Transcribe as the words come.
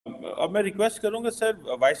اب میں ریکویسٹ کروں گا سر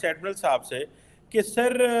وائس ایڈمرل صاحب سے کہ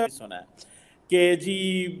سر سنا ہے کہ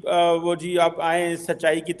جی وہ جی آپ آئیں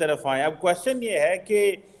سچائی کی طرف آئیں. اب کویشچن یہ ہے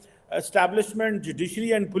کہ establishment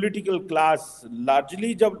judiciary and political class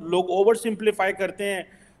largely جب لوگ اوور سمپلیفائی کرتے ہیں,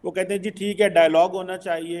 وہ کہتے ہیں جی ٹھیک ہے ڈائلاگ ہونا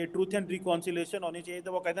چاہیے, ٹروتھ اینڈ ریکانسیلیشن ہونی چاہیے,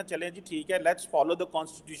 تو وہ کہتے ہیں چلیں جی ٹھیک ہے لیٹس فالو دا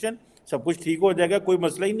کانسٹیٹیوشن, سب کچھ ٹھیک ہو جائے گا, کوئی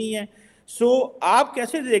مسئلہ ہی نہیں ہے. سو آپ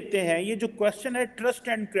کیسے دیکھتے ہیں یہ جو کویشچن ہے ٹرسٹ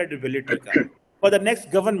اینڈ کریڈیبلٹی کا فار دا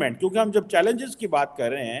نیکسٹ گورنمنٹ, کیونکہ ہم جب چیلنجز کی بات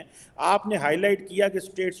کر رہے ہیں, آپ نے ہائی لائٹ کیا کہ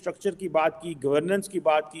اسٹیٹ اسٹرکچر کی بات کی, گورننس کی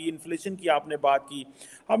بات کی, انفلیشن کی آپ نے بات کی,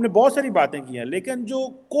 ہم نے بہت ساری باتیں کی ہیں, لیکن جو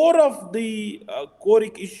کور آف دی کور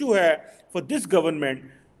ایک ایشو ہے فار دس گورنمنٹ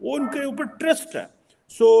وہ ان کے اوپر ٹرسٹ ہے.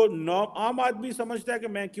 سو عام آدمی سمجھتا ہے کہ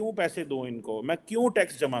میں کیوں پیسے دوں ان کو, میں کیوں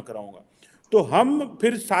ٹیکس جمع کراؤں گا, تو ہم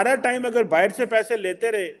پھر سارا ٹائم اگر باہر سے پیسے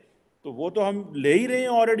لیتے رہے تو وہ تو ہم لے ہی رہے ہیں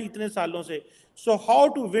آلریڈی اتنے سالوں سے. So how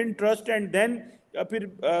to one trust and then پھر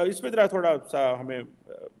اس پہ ذرا تھوڑا سا ہمیں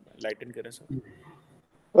لائٹن کریں سر.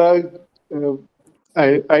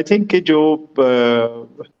 آئی تھنک کہ جو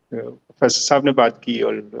پروفیسر صاحب نے بات کی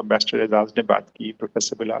اور امبیسڈر اعزاز نے بات کی,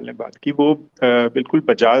 پروفیسر بلال نے بات کی, وہ بالکل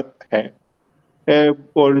بجا ہے,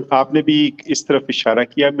 اور آپ نے بھی اس طرف اشارہ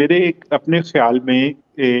کیا. میرے اپنے خیال میں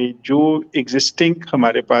جو ایگزسٹنگ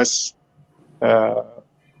ہمارے پاس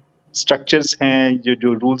اسٹرکچرز ہیں,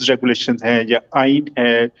 جو رولز ریگولیشنز ہیں یا آئین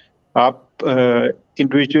ہے, آپ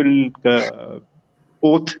انڈیویجول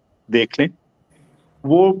اوتھ دیکھ لیں,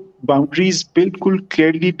 وہ باؤنڈریز بالکل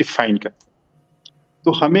کلیئرلی ڈیفائن کرتے ہیں.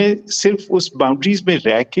 تو ہمیں صرف اس باؤنڈریز میں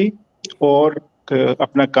رہ کے اور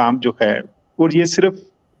اپنا کام جو ہے, اور یہ صرف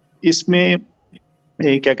اس میں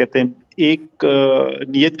کیا کہتے ہیں ایک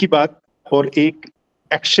نیت کی بات اور ایک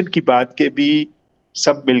ایکشن کی بات کے بھی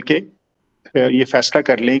سب مل کے یہ فیصلہ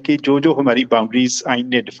کر لیں کہ جو جو ہماری باؤنڈریز آئین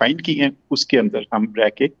نے ڈیفائن کی ہیں اس کے اندر ہم رہ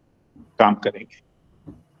کے کام کریں گے.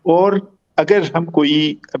 اور اگر ہم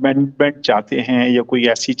کوئی امینڈمنٹ چاہتے ہیں یا کوئی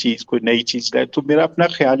ایسی چیز, کوئی نئی چیز لائے, تو میرا اپنا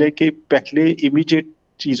خیال ہے کہ پہلے امیڈیٹ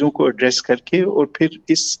چیزوں کو ایڈریس کر کے اور پھر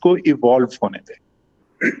اس کو ایوالو ہونے دیں.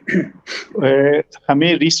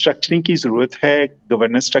 ہمیں ریسٹرکچرنگ کی ضرورت ہے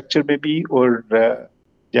گورننس اسٹرکچر میں بھی, اور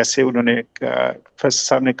جیسے انہوں نے پروفیسر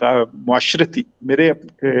صاحب نے کہا معاشرتی,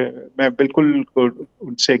 میں بالکل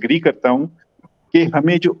ان سے ایگری کرتا ہوں کہ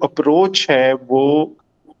ہمیں جو اپروچ ہے وہ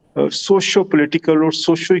سوشو پولیٹیکل اور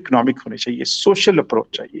سوشو اکنامک ہونے چاہیے, سوشل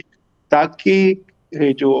اپروچ چاہیے, تاکہ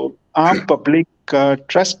جو عام پبلک کا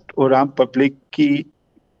ٹرسٹ اور عام پبلک کی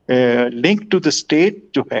لنک ٹو دا اسٹیٹ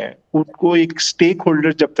جو ہے, ان کو ایک اسٹیک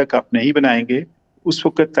ہولڈر جب تک آپ نہیں بنائیں گے اس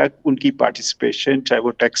وقت تک ان کی پارٹیسپیشن, چاہے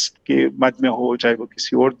وہ ٹیکس کے مد میں ہو, چاہے وہ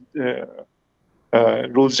کسی اور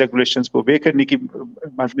رولز ریگولیشنز کو obey کرنے کی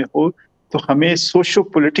مد میں ہو, تو ہمیں سوشو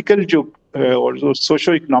پولیٹیکل جو اور جو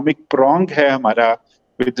سوشو اکنامک پرانگ ہے ہمارا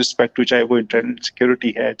ود رسپیکٹ ٹو, چاہے وہ انٹرنل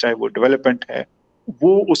سیکورٹی ہے, چاہے وہ ڈیولپمنٹ ہے,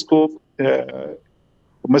 وہ اس کو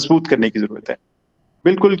مضبوط کرنے کی ضرورت ہے.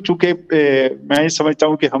 بالکل, چونکہ میں یہ سمجھتا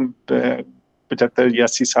ہوں کہ ہم 75 یا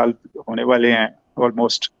 80 سال ہونے والے ہیں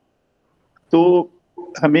آلموسٹ, تو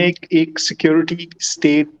ہمیں ایک سیکیورٹی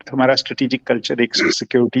اسٹیٹ, ہمارا اسٹریٹجک کلچر ایک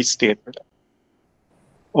سیکیورٹی اسٹیٹ ملا,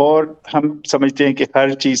 اور ہم سمجھتے ہیں کہ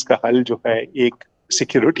ہر چیز کا حل جو ہے ایک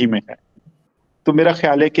سیکیورٹی میں ہے. تو میرا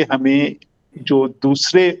خیال ہے کہ ہمیں جو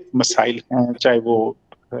دوسرے مسائل ہیں, چاہے وہ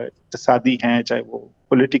اقتصادی ہیں, چاہے وہ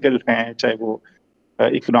پولیٹیکل ہیں, چاہے وہ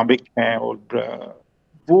اکنامک ہیں, اور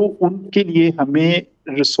وہ ان کے لیے ہمیں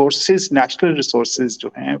ریسورسز, نیشنل ریسورسز جو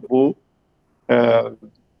ہیں وہ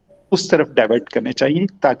اس طرف ڈائیورٹ کرنے چاہیے,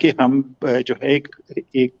 تاکہ ہم جو ہے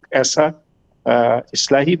ایک ایسا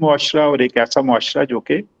اصلاحی معاشرہ اور ایک ایسا معاشرہ جو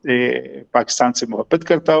کہ پاکستان سے محبت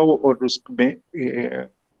کرتا ہو اور اس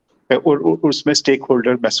میں اسٹیک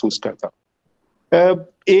ہولڈر محسوس کرتا ہو.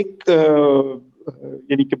 ایک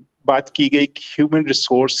یعنی کہ بات کی گئی ہیومن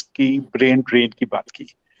ریسورس کی, برین ڈرین کی بات کی.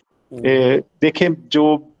 دیکھیں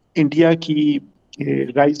جو انڈیا کی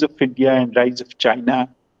rise of India and rise of China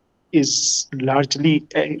is largely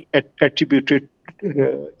attributed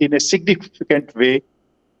in a significant way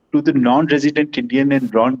to the non-resident Indian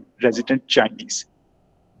and non-resident Chinese.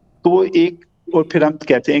 تو ایک, اور پھر ہم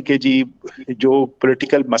کہتے ہیں کہ جی جو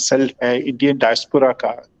پولیٹیکل مسل ہے انڈین ڈائسپورا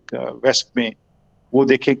کا ویسٹ میں, وہ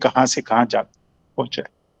دیکھیں کہاں سے کہاں جا پہنچا ہے.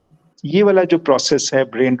 یہ والا جو پروسیس ہے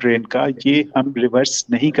برین ڈرین کا, یہ ہم ریورس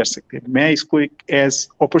نہیں کر سکتے. میں اس کو ایک ایز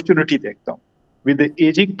اپرچونٹی دیکھتا ہوں. With the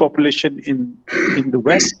aging population in the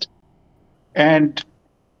West and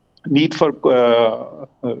need for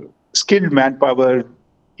skilled manpower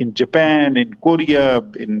in Japan, in Korea,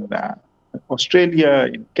 in Australia,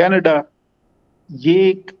 in Canada,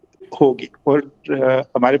 یہ ہوگی. اور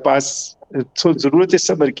ہمارے پاس ضرورت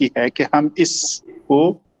صبر کی ہے کہ ہم اس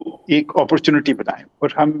کو ایک اپرچونٹی بنائیں. اور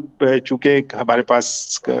ہم چونکہ ہمارے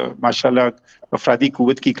پاس ماشاءاللہ افرادی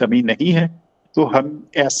قوت کی کمی نہیں ہے تو ہم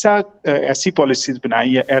ایسی پالیسیز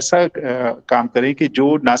بنائیں یا ایسا کام کریں کہ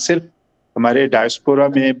جو نہ صرف ہمارے ڈائسپورا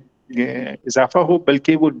میں اضافہ ہو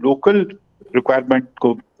بلکہ وہ لوکل ریکوائرمنٹ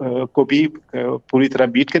کو بھی پوری طرح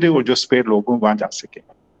میٹ کرے اور جو اسپیئر لوگ ہوں وہاں جا سکیں.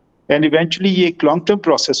 اینڈ ایونچولی یہ ایک لانگ ٹرم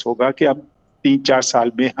پروسیس ہوگا کہ اب 3-4 سال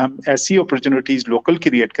میں ہم ایسی اپرچونٹیز لوکل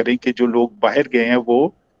کریٹ کریں کہ جو لوگ باہر گئے ہیں وہ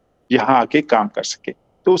یہاں آ کے کام کر سکیں.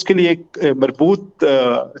 تو اس کے لیے ایک مربوط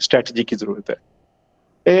اسٹریٹجی کی ضرورت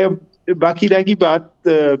ہے. باقی رہ گئی بات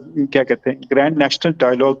کیا کہتے ہیں گرینڈ نیشنل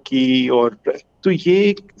ڈائلاگ کی, اور تو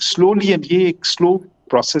یہ سلولی یہ ایک سلو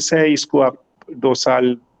پروسیس ہے. اس کو آپ 2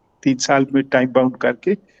 سال 3 سال میں ٹائم باؤنڈ کر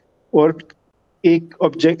کے اور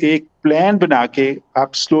ایک پلان بنا کے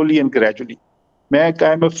آپ سلولی اینڈ گریجولی. میں I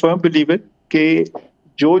am a firm believer کہ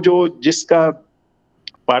جو جس کا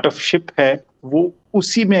پارٹ آف شپ ہے وہ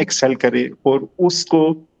اسی میں ایکسل کرے اور اس کو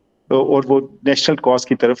اور وہ نیشنل کاز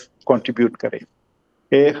کی طرف کنٹریبیوٹ کرے.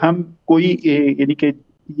 ہم کوئی یعنی کہ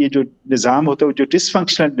یہ جو نظام ہوتا ہے جو ڈس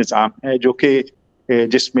فنکشنل نظام ہے جو کہ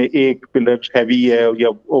جس میں ایک پلر ہیوی ہے یا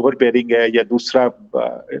اوور بیئرنگ ہے یا دوسرا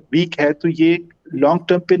ویک ہے, تو یہ لانگ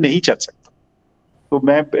ٹرم پہ نہیں چل سکتا. تو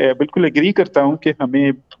میں بالکل اگری کرتا ہوں کہ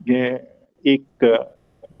ہمیں ایک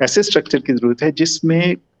ایسے اسٹرکچر کی ضرورت ہے جس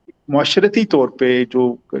میں معاشرتی طور پہ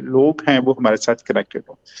جو لوگ ہیں وہ ہمارے ساتھ کنیکٹڈ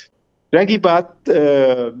ہوں. رہ گئی بات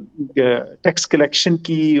ٹیکس کلیکشن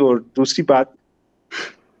کی, اور دوسری بات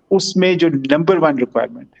اس میں جو نمبر 1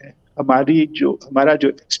 ریکوائرمنٹ ہے ہمارا جو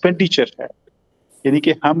ایکسپینڈیچر ہے, یعنی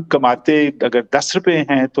کہ ہم کماتے اگر 10 روپے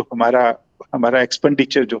ہیں تو ہمارا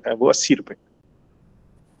ایکسپینڈیچر جو ہے وہ 80 روپے.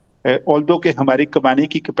 آلدو کہ ہماری کمانے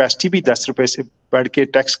کی کیپیسٹی بھی 10 روپے سے بڑھ کے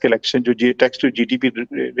ٹیکس کلیکشن جو tax to G D P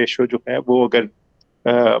ratio جو ہے وہ اگر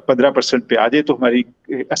 15% پہ آ جائے تو ہماری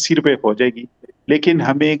 80 روپے ہو جائے گی. لیکن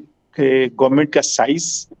ہمیں گورنمنٹ کا سائز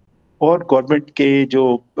اور گورنمنٹ کے جو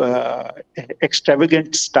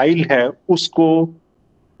ایکسٹراویگنٹ سٹائل ہے اس کو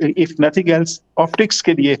اف نتھنگ ایلس آپٹکس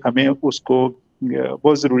کے لیے ہمیں اس کو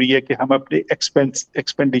بہت ضروری ہے کہ ہم اپنے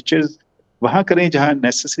ایکسپینڈیچرز وہاں کریں جہاں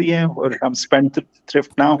نیسسری ہیں اور ہم اسپینڈ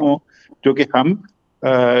تھرفٹ نہ ہوں جو کہ ہم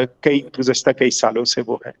گزشتہ کئی سالوں سے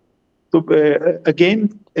وہ ہے. تو اگین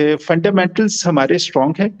فنڈامنٹلز ہمارے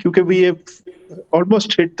اسٹرانگ ہیں کیونکہ we have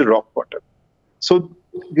almost hit the rock bottom. سو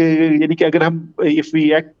یعنی کہ اگر ہم if we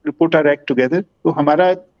put our act together تو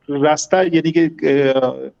ہمارا راستہ یعنی کہ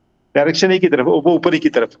ڈائریکشن ایک ہی طرف وہ اوپر ہی کی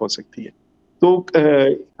طرف ہو سکتی ہے. تو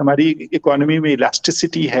ہماری اکانومی میں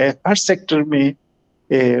الاسٹیسٹی ہے, ہر سیکٹر میں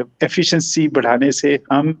ایفیشنسی بڑھانے سے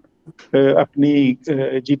ہم اپنی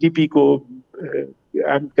جی ڈی پی کو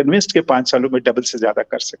کنوینسڈ کے 5 سالوں میں ڈبل سے زیادہ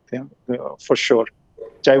کر سکتے ہیں فار شور,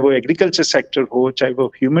 چاہے وہ ایگریکلچر سیکٹر ہو چاہے وہ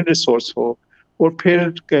ہیومن ریسورس ہو. اور پھر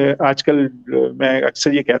آج کل میں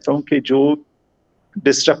اکثر یہ کہتا ہوں کہ جو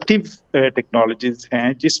ڈسٹرپٹیو ٹیکنالوجیز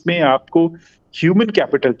ہیں جس میں آپ کو ہیومن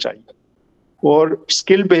کیپٹل چاہیے اور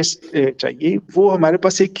اسکل بیسڈ چاہیے, وہ ہمارے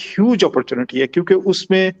پاس ایک ہیوج اپرچونٹی ہے کیونکہ اس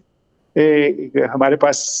میں ہمارے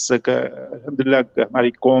پاس الحمدللہ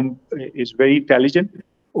ہماری قوم از ویری انٹیلیجنٹ,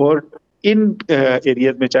 اور ان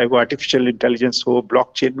ایریاز میں چاہے وہ آرٹیفیشیل انٹیلیجنس ہو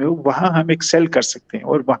بلاک چین میں ہو وہاں ہم ایکسیل کر سکتے ہیں,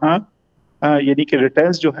 اور وہاں یعنی کہ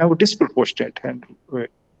ریٹرنز جو ہیں وہ ڈسپرپورشنیٹ ہیں.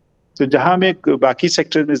 تو جہاں ہمیں باقی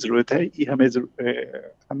سیکٹر میں ضرورت ہے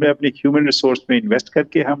ہمیں اپنے ہیومن ریسورس میں انویسٹ کر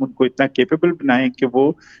کے ہم ان کو اتنا کیپیبل بنائیں کہ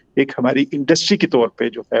وہ ایک ہماری انڈسٹری کے طور پہ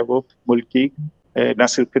جو ہے وہ ملک کی نہ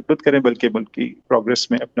صرف خدمت کریں بلکہ ملک کی پروگرس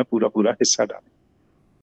میں اپنا پورا حصہ ڈالیں.